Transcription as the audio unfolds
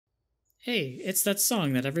Hey, it's that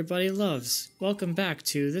song that everybody loves. Welcome back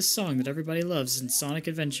to this song that everybody loves in Sonic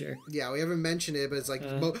Adventure. Yeah, we haven't mentioned it, but it's like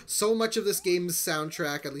so much of this game's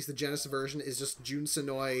soundtrack, at least the Genesis version, is just Jun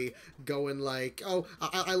Sonoy going like, oh,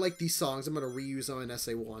 I like these songs, I'm going to reuse them in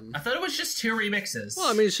SA1. I thought it was just 2 remixes. Well,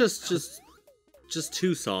 I mean, it's just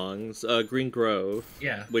 2 songs. Green Grove,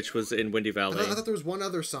 yeah, which was in Windy Valley. I thought there was one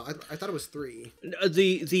other song. I thought it was 3.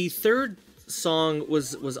 The third song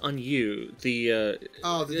was unused. The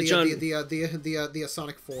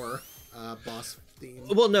Sonic 4 boss theme.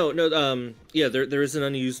 Well, no. Yeah, there is an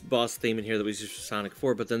unused boss theme in here that was used for Sonic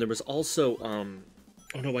 4, but then there was also oh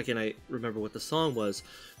no, why can't I remember what the song was?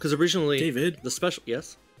 Because originally, David, the special,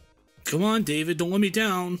 yes. Come on, David, don't let me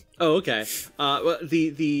down. Oh, okay. Well,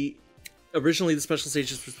 the originally the special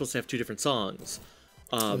stages were supposed to have 2 different songs,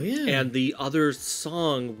 and the other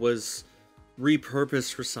song was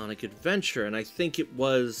repurposed for Sonic Adventure, and I think it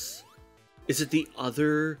was... Is it the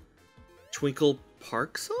other Twinkle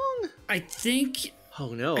Park song? I think... Oh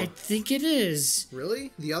no. I think it is.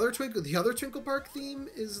 Really? The other Twinkle Park theme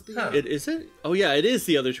is the... It is it? Oh yeah, it is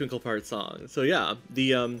the other Twinkle Park song. So yeah,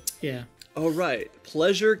 the Yeah. Oh right,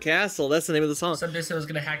 Pleasure Castle. That's the name of the song. Someday someone's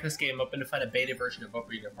gonna hack this game up and find a beta version of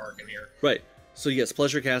Ocarina Park in here. Right. So yes,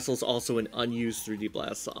 Pleasure Castle is also an unused 3D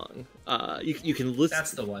Blast song. You can listen.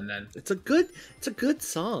 That's the one then. It's a good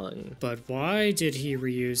song. But why did he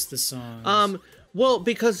reuse the songs? Well,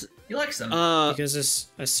 because he likes them. Because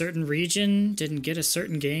a certain region didn't get a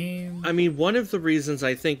certain game. I mean, one of the reasons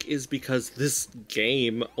I think is because this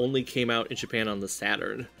game only came out in Japan on the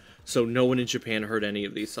Saturn. So no one in Japan heard any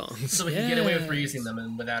of these songs. So he can get away with reusing them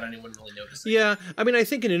and without anyone really noticing. Yeah, I mean, I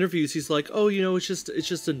think in interviews he's like, oh, you know, it's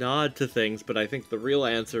just a nod to things, but I think the real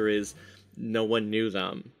answer is no one knew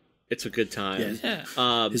them. It's a good time.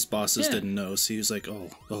 Yeah. His bosses didn't know, so he was like,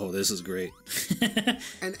 "Oh, this is great."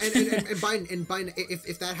 and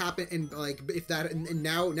if that happened, and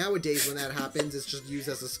nowadays when that happens, it's just used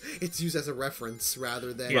as a reference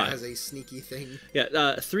rather than as a sneaky thing. Yeah,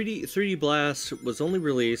 3D Blast was only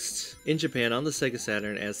released in Japan on the Sega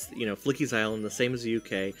Saturn as Flicky's Island, the same as the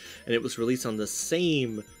UK, and it was released on the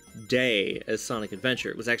same day as Sonic Adventure.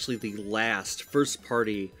 It was actually the last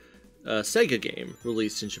first-party Sega game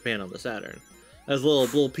released in Japan on the Saturn. As a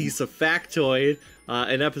little piece of factoid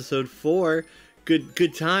in episode 4.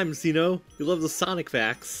 Good times, you love the Sonic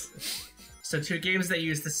facts. So 2 games that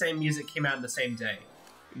use the same music came out on the same day.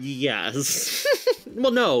 Yes. Well,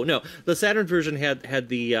 no. The Saturn version had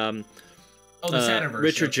the the Saturn version.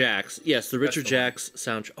 Richard Jacks. Yes, the Richard Jacks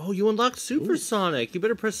soundtrack. Oh, you unlocked Super Sonic. You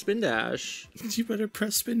better press spin dash. You better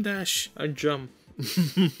press spin dash. And jump.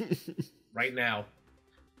 Right now.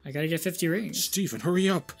 I gotta get 50 rings. Stephen, hurry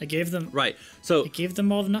up. I gave them... Right, so... I gave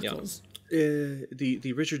them all the knuckles.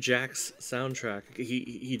 The Richard Jacks soundtrack,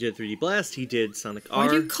 he did 3D Blast, he did Sonic R.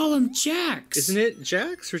 Why do you call him Jax? Isn't it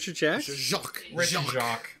Jax? Richard Jacks? Richard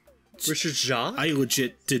Jacques. Richard Jacques? I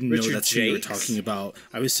legit didn't know that's who you were Jakes? talking about.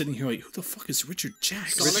 I was sitting here like, who the fuck is Richard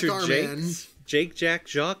Jacks? Richard Jakes? Jake, Jack,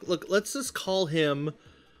 Jock? Look, let's just call him...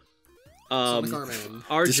 Sonic R-Man.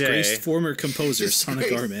 RJ. Disgraced former composer,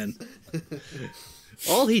 Sonic R-Man.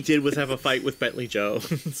 All he did was have a fight with Bentley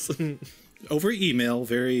Jones. Over email,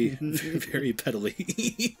 very, very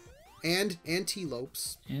pettily. and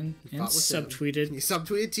T-Lopes. And subtweeted. He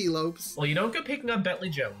subtweeted T-Lopes. Well, you don't go picking on Bentley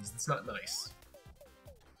Jones. That's not nice.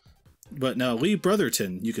 But now, Lee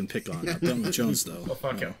Brotherton, you can pick on. Not Bentley Jones, though. Oh,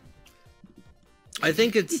 fuck him. I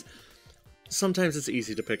think sometimes it's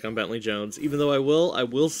easy to pick on Bentley Jones, even though I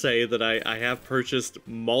will say that I have purchased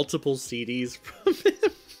multiple CDs from him.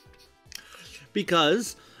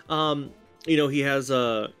 Because, he has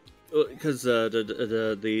the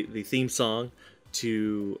theme song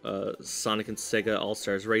to Sonic and Sega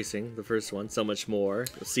All-Stars Racing, the first one, So Much More,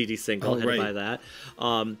 a CD single, had to buy that.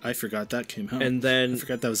 I forgot that came out. And then... I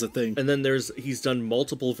forgot that was a thing. And then he's done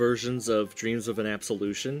multiple versions of Dreams of an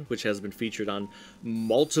Absolution, which has been featured on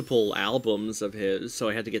multiple albums of his, so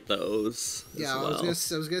I had to get those as well. I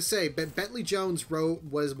was gonna say, Bentley Jones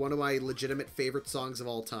was one of my legitimate favorite songs of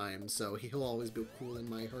all time, so he'll always be cool in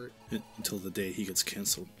my heart. Until the day he gets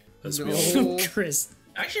canceled. Chris.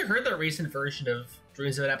 I actually heard the recent version of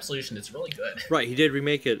Dreams of an Absolution. It's really good. Right, he did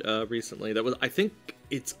remake it recently. I think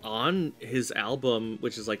it's on his album,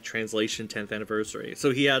 which is like Translation 10th Anniversary.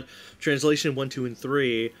 So he had Translation 1, 2, and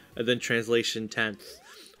 3, and then Translation 10th,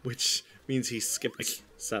 which means he skipped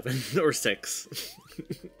 7 or 6.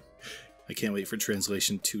 I can't wait for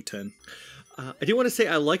Translation 210. I do want to say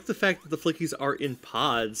I like the fact that the Flickies are in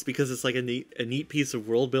pods because it's like a neat piece of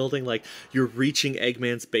world building. Like, you're reaching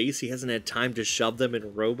Eggman's base. He hasn't had time to shove them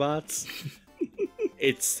in robots.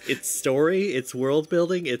 It's story, it's world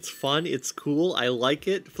building, it's fun, it's cool. I like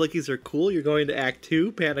it. Flickies are cool. You're going to Act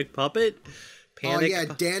 2, Panic Puppet. Danik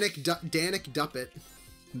Duppet.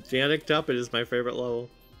 Danik Duppet is my favorite level.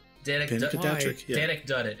 Danik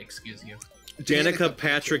Duddit, excuse you. Danica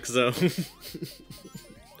Patrick Zone.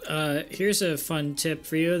 Here's a fun tip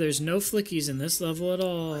for you. There's no flickies in this level at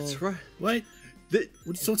all. That's right. What?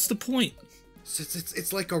 What's the point?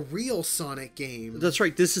 It's like a real Sonic game. That's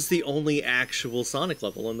right. This is the only actual Sonic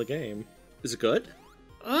level in the game. Is it good?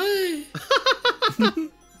 Can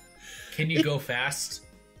you go fast?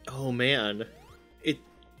 Oh man,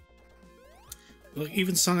 Look,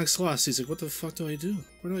 even Sonic's lost. He's like, what the fuck do I do?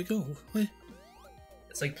 Where do I go? What?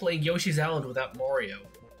 It's like playing Yoshi's Island without Mario.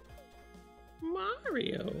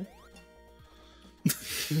 Mario.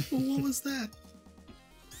 What was that?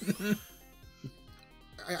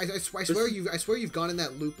 I swear you've gone in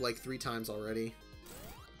that loop like 3 times already.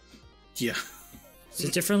 Yeah. It's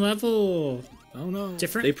a different level. Oh no.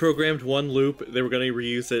 Different. They programmed one loop. They were going to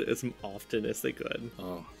reuse it as often as they could.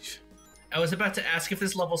 Oh. I was about to ask if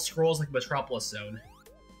this level scrolls like Metropolis Zone.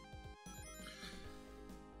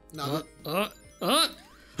 No. Oh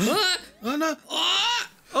no.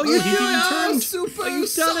 Oh, you turned. Super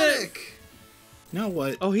you've done Sonic. it. Now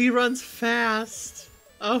what? Oh, he runs fast.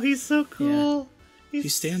 Oh, he's so cool. He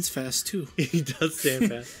stands fast too. He does stand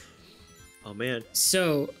fast. Oh man.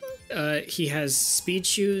 So, he has speed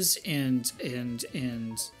shoes and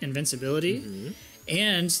invincibility,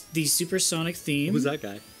 and the supersonic theme. Who's that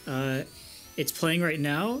guy? It's playing right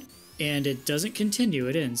now, and it doesn't continue.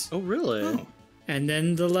 It ends. Oh really? Oh. And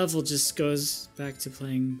then the level just goes back to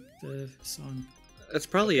playing the song. That's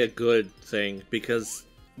probably a good thing, because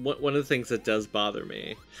one of the things that does bother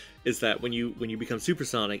me is that when you become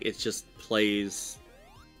supersonic, it just plays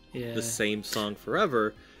the same song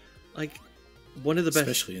forever. Like, one of the best,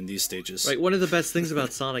 especially in these stages. right? One of the best things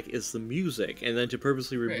about Sonic is the music, and then to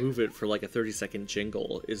purposely remove it for like a 30-second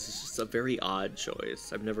jingle is just a very odd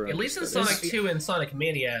choice. I've never. At least in understood Sonic 2 and Sonic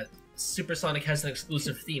Mania, Super Sonic has an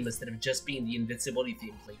exclusive theme instead of just being the invincibility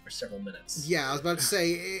theme played for several minutes. Yeah, I was about to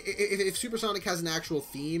say, if Super Sonic has an actual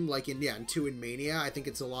theme, like in 2 and Mania, I think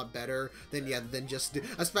it's a lot better than just,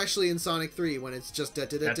 especially in Sonic 3 when it's just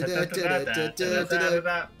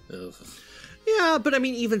Yeah, but I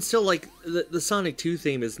mean, even still, like the Sonic 2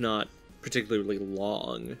 theme is not particularly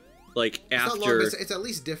long. Like it's after, not long, it's at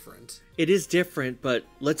least different. It is different, but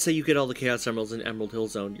let's say you get all the Chaos Emeralds in Emerald Hill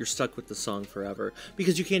Zone, you're stuck with the song forever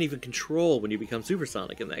because you can't even control when you become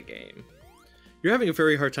supersonic in that game. You're having a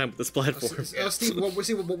very hard time with this platform. Steve, what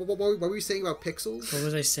were you saying about Pixels? What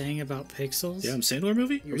was I saying about Pixels? The Adam Sandler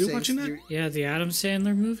movie? Are you watching that? Yeah, the Adam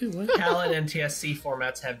Sandler movie? What? PAL and NTSC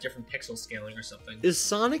formats have different pixel scaling or something. Is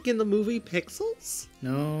Sonic in the movie Pixels?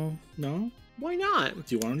 No. No? Why not?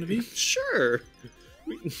 Do you want him to be? Sure.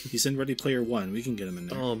 He's in Ready Player One. We can get him in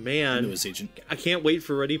there. Oh man, I know his agent. I can't wait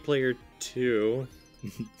for Ready Player 2.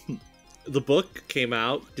 The book came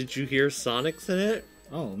out. Did you hear Sonic's in it?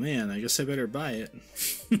 Oh man, I guess I better buy it.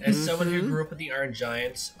 As someone who grew up with the Iron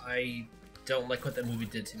Giant, I don't like what that movie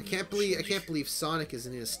did to me. I can't believe Sonic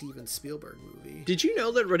isn't in a Steven Spielberg movie. Did you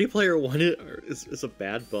know that Ready Player 1 is a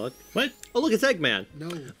bad book? What? Oh look, it's Eggman.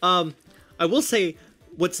 No. I will say,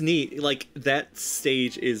 what's neat, like, that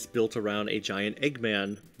stage is built around a giant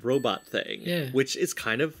Eggman robot thing. Yeah. Which is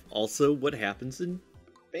kind of also what happens in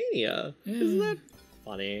Mania. Yeah. Isn't that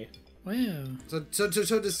funny? Wow. So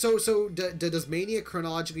does Mania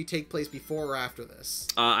chronologically take place before or after this?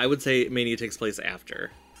 I would say Mania takes place after.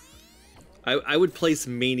 I would place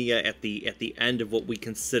Mania at the end of what we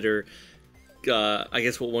consider, I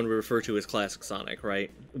guess what one would refer to as classic Sonic, right?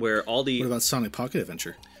 Where all the... What about Sonic Pocket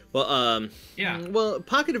Adventure? Well, Yeah. Well,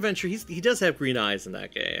 Pocket Adventure, he does have green eyes in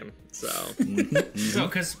that game, so. No,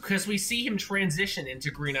 because we see him transition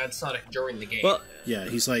into Green-Eyed Sonic during the game. Well, Yeah,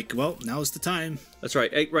 he's like, well, now's the time. that's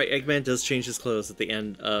right. Eggman does change his clothes at the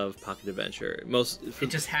end of Pocket Adventure. It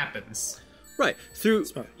just happens. Right through.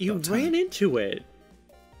 about You time. ran into it.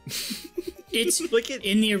 It's Like it-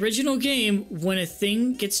 in the original game, when a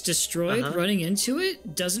thing gets destroyed, running into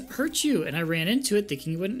it doesn't hurt you. And I ran into it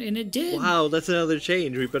thinking it wouldn't, and it did. Wow, that's another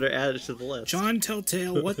change. We better add it to the list. John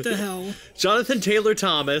Telltale, what the hell? Jonathan Taylor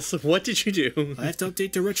Thomas, what did you do? I have to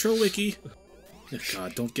update the retro wiki. Oh,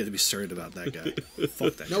 God, don't get me started about that guy.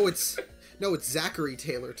 Fuck that guy. No, it's Zachary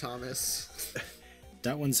Taylor Thomas.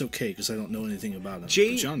 That one's okay, because I don't know anything about him.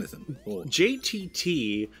 J- But Jonathan. Oh.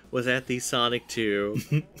 JTT was at the Sonic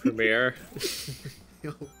 2 premiere.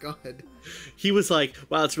 Oh God. He was like,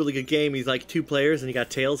 wow, it's a really good game. He's like 2 players and you got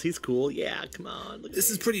Tails. He's cool. Yeah, come on. Look This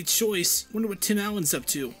is pretty choice. Wonder what Tim Allen's up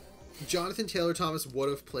to. Jonathan Taylor Thomas would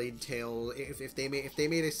have played Tails if they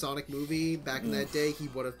made a Sonic movie back in that day. He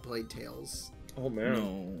would have played Tails. Oh man.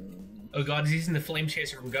 No. Oh god, he's using the Flame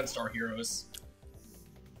Chaser from Gunstar Heroes.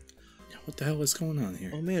 What the hell is going on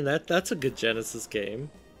here? Oh man, that's a good Genesis game.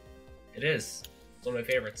 It is. It's one of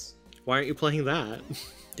my favorites. Why aren't you playing that?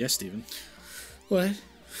 Yes, Steven. What?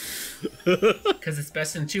 Because it's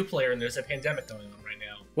best in 2-player and there's a pandemic going on right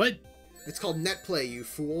now. What? It's called Netplay, you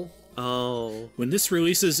fool. Oh. When this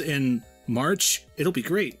releases in March, it'll be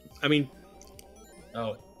great. I mean,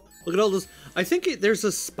 Oh. look at all this. I think there's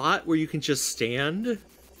a spot where you can just stand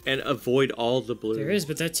and avoid all the blue. There is,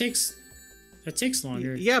 but that takes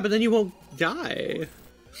longer. Yeah, but then you won't die.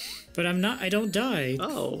 But I don't die.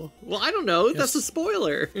 Oh. Well, I don't know. That's a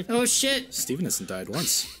spoiler. Oh shit. Steven hasn't died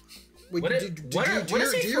once. Wait, What is he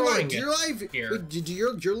throwing do your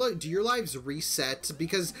lives reset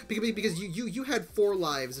because you had 4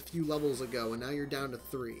 lives a few levels ago and now you're down to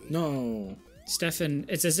 3. No. Stefan,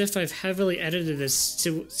 it's as if I've heavily edited this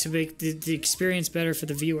to make the experience better for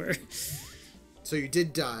the viewer. So you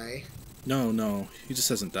did die. No. He just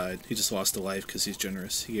hasn't died. He just lost a life because he's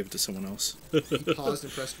generous. He gave it to someone else. He paused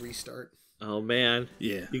and pressed restart. Oh man.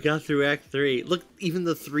 Yeah. You got through Act 3. Look, even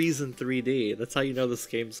the 3's in 3D. That's how you know this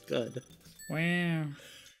game's good. Wow.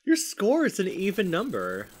 Your score is an even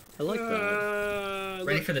number. I like that.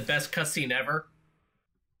 Ready for the best cutscene ever?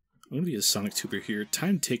 I'm gonna be a Sonic tuber here.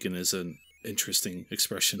 Time taken is an interesting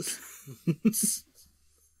expression.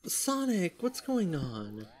 Sonic, what's going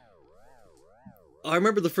on? I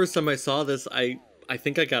remember the first time I saw this, I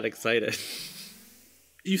think I got excited.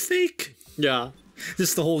 You think? Yeah.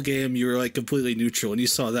 This the whole game, you were like completely neutral, and you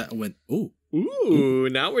saw that and went, "Ooh, Ooh,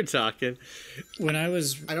 now we're talking. When I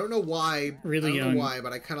was I don't know why. Really I don't know young why,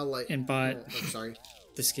 but I kind of like. and bought I'm sorry.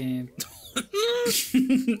 this game.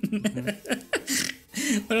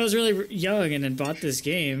 When I was really young and then bought this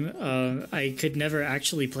game, I could never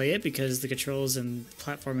actually play it because the controls and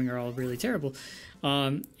platforming are all really terrible.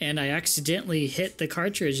 And I accidentally hit the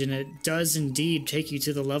cartridge, and it does indeed take you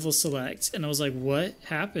to the level select. And I was like, what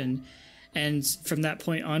happened? And from that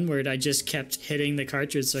point onward, I just kept hitting the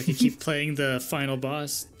cartridge so I could keep playing the final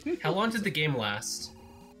boss. How long did the game last?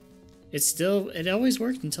 It always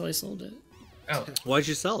worked until I sold it. Oh. Why'd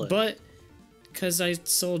you sell it? But because I've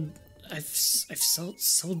sold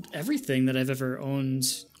everything that I've ever owned.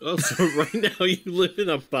 Oh, so right now you live in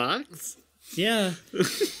a box? Yeah.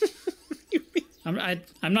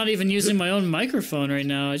 I'm not even using my own microphone right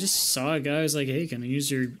now. I just saw a guy who was like, hey, can I use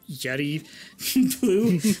your Yeti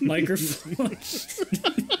blue microphone?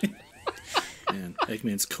 man,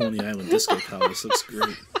 Eggman's Coney Island Disco Palace looks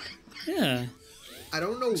great." Yeah. I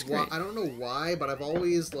don't know why. I don't know why, but I've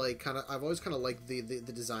always kind of liked the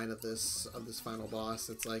design of this final boss.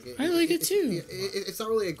 It's like I like it too. It's not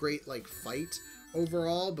really a great fight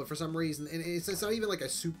overall, but for some reason, and it's not even like a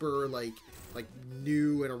super like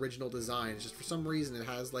new and original design. It's just for some reason it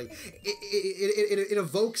has it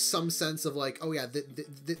evokes some sense of oh yeah,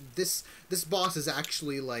 this boss is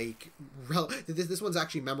actually this one's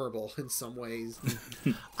actually memorable in some ways.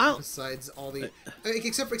 Besides all the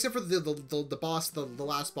except for the boss, the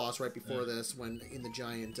last boss right before this, when in the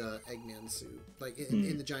giant Eggman suit,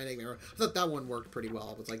 in the giant Eggman, I thought that one worked pretty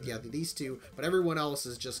well. It's yeah, these two, but everyone else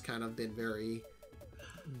has just kind of been very.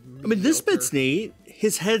 I mean, this bit's neat.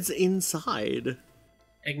 His head's inside.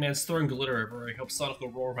 Eggman's throwing glitter everywhere. I hope Sonic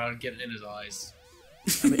will roar about it and get it in his eyes.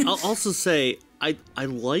 I mean, I'll also say I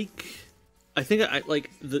like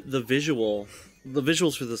the visual. The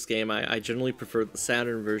visuals for this game, I generally prefer the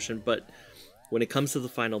Saturn version, but when it comes to the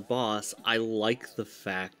final boss, I like the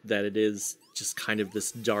fact that it is just kind of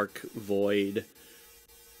this dark void.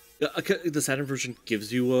 The Saturn version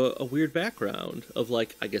gives you a weird background of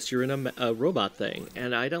I guess you're in a robot thing,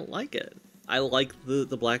 and I don't like it. I like the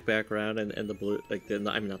black background and the blue, not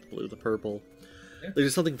the blue, the purple. Yeah.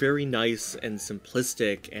 There's something very nice and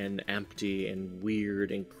simplistic and empty and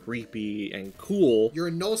weird and creepy and cool. You're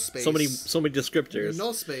in null space. So many descriptors. You're in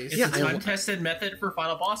null space. It's a time-tested method for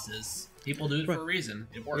final bosses. People do it for a reason.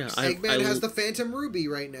 It works. Yeah, Eggman has the Phantom Ruby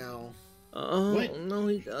right now. Oh, no,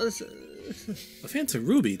 he doesn't. A Phantom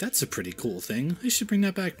Ruby, that's a pretty cool thing. They should bring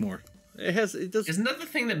that back more. It does. Isn't that the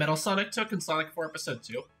thing that Metal Sonic took in Sonic 4 Episode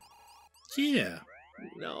 2? Yeah.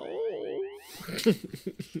 No.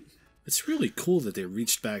 It's really cool that they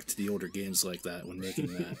reached back to the older games like that when making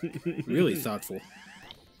that. Really thoughtful.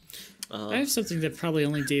 I have something that probably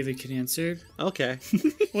only David can answer. Okay.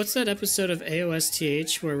 What's that episode of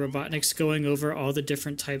AOSTH where Robotnik's going over all the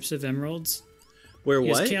different types of emeralds? Where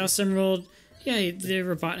what? Chaos Emerald. Yeah, the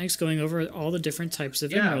Robotnik's going over all the different types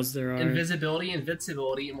of emeralds there are. Invisibility,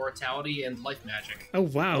 invincibility, immortality, and life magic. Oh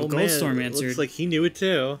wow, Goldstorm answered. Looks like he knew it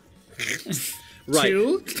too. Right.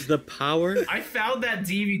 2? The power. I found that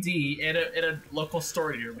DVD in a local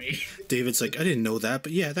store near me. David's like, I didn't know that,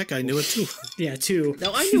 but yeah, that guy knew it too. Yeah, 2.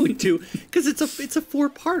 No, I knew it too, because it's a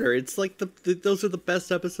 4-parter. It's like those are the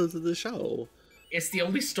best episodes of the show. It's the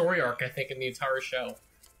only story arc I think in the entire show.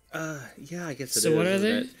 Yeah, I guess it is. So what are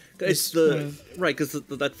isn't they? it? It's right, because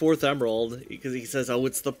that fourth emerald, because he says, "Oh,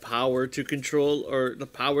 it's the power to control, or the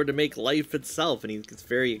power to make life itself," and he gets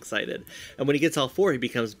very excited. And when he gets all 4, he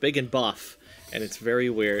becomes big and buff, and it's very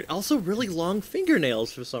weird. Also, really long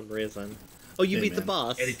fingernails for some reason. Oh, you beat the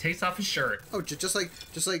boss. And he takes off his shirt. Oh, just like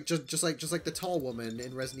the tall woman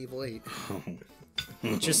in Resident Evil 8.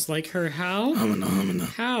 Just like her? How? Humana.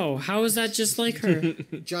 How is that just like her?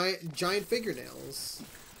 Giant fingernails.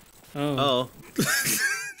 Oh.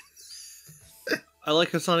 I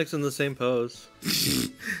like how Sonic's in the same pose.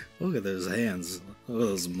 Look at those hands. Look at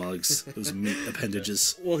those mugs. Those meat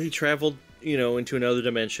appendages. Well, he traveled, into another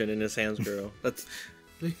dimension, and his hands grew. That's.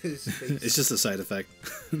 His face. It's just a side effect.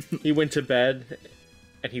 He went to bed,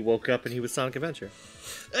 and he woke up, and he was Sonic Adventure.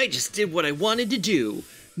 I just did what I wanted to do.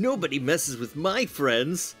 Nobody messes with my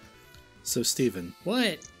friends. So, Steven,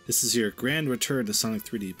 What? this is your grand return to Sonic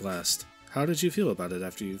 3D Blast. How did you feel about it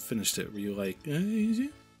after you finished it? Were you like,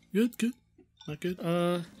 easy? Good? Not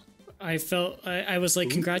good? I felt I was like,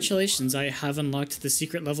 congratulations! I have unlocked the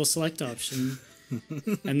secret level select option.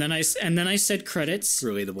 and then I said credits,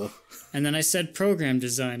 Relatable. and then I said program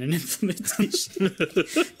design and implementation.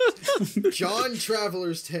 John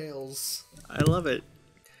Traveler's Tales. I love it.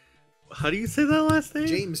 How do you say that last name?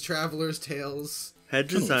 James Traveler's Tales. Head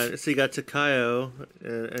design. So you got Takayo,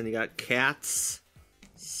 and you got Katz,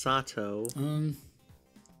 Sato.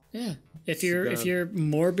 Yeah, if you're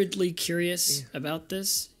morbidly curious about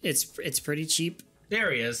this, it's pretty cheap.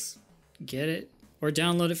 There he is. Get it or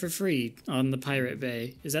download it for free on the Pirate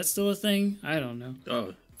Bay. Is that still a thing? I don't know.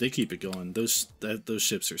 Oh, they keep it going. Those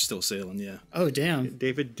ships are still sailing, yeah. Oh damn.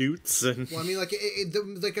 David Dutz and Well, I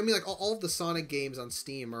mean, all of the Sonic games on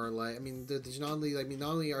Steam are like, I mean, there's not only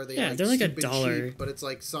are they Yeah, they're like stupid $1. cheap, but it's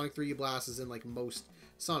like Sonic 3D Blast is in like most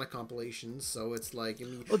Sonic compilations, so it's like, I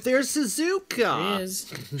mean, oh, there's Suzuka. It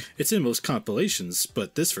is. It's in most compilations,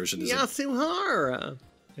 but this version isn't. Yasuhara.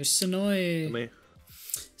 There's Sonoy.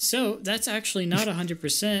 So that's actually not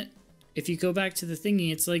 100%. If you go back to the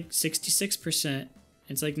thingy, it's like 66%.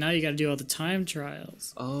 It's like now you got to do all the time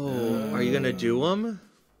trials. Oh, are you gonna do them?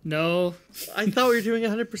 No, I thought we were doing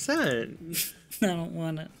 100%. I don't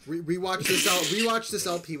want to. rewatch this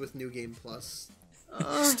LP with New Game Plus.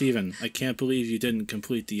 Steven, I can't believe you didn't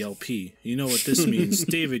complete the LP. You know what this means.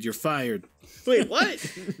 David, you're fired. Wait, what?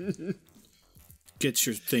 Get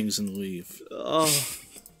your things and leave. Oh,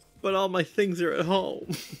 but all my things are at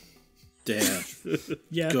home. Yeah.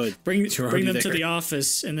 Yeah, Good. bring You're already them to there. the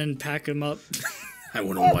office and then pack them up. I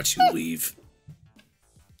want to watch you leave.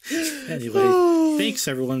 Anyway, thanks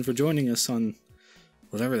everyone for joining us on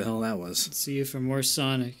whatever the hell that was. See you for more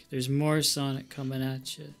Sonic. There's more Sonic coming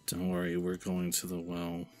at you. Don't worry, we're going to the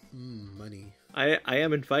well. Money. I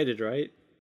am invited, right?